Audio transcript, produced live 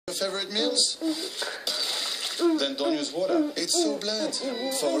favorite meals? Then don't use water. It's so bland.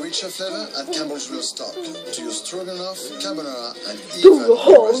 For a richer flavor, add Campbell's real stock. To use stroganoff, carbonara, and even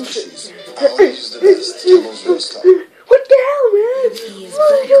Western cheese. I only use the best Campbell's real stock. What the hell, man? He is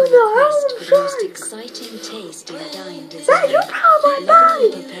back on a quest for the most exciting taste in dine design. Lovingly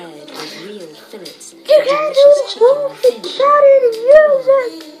prepared with real fillets, You can't do the whole thing without any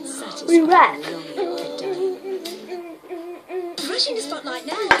music. We rap. Rushing to Spotlight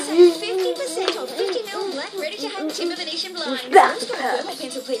now. Save 50% off 50mm black ready-to-hang timber Venetian blinds. Thermal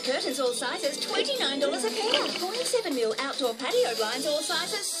pencil clip curtains, all sizes, $29 a pair. 47mm outdoor patio blinds, all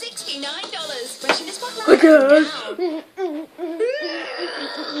sizes, $69. Rushing to Spotlight now.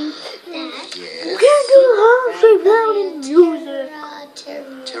 You can't do the whole thing without any music.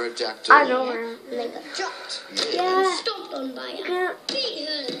 Pterodactyl. I know, man. And they got dropped. Yeah. Stomped on by a Yeah. big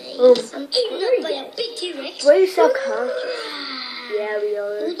hurricane. And eaten up by a big T-Rex. Where you suck, huh? Yeah, we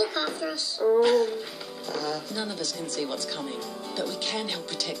are. Who'll look after us? None of us can see what's coming, but we can help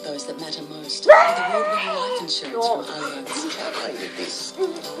protect those that matter most. With award-winning life insurance from Allianz.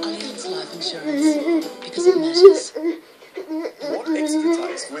 Allianz Life Insurance, because it matters. What extra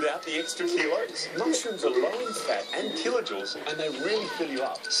taste without the extra kilos? Mushrooms are low in fat and kilojoules, and they really fill you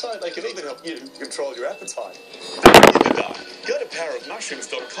up. So they can even help you to control your appetite. In the dark, go to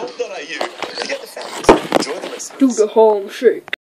powerofmushrooms.com.au to get the facts. Enjoy the recipe. Do the home shake.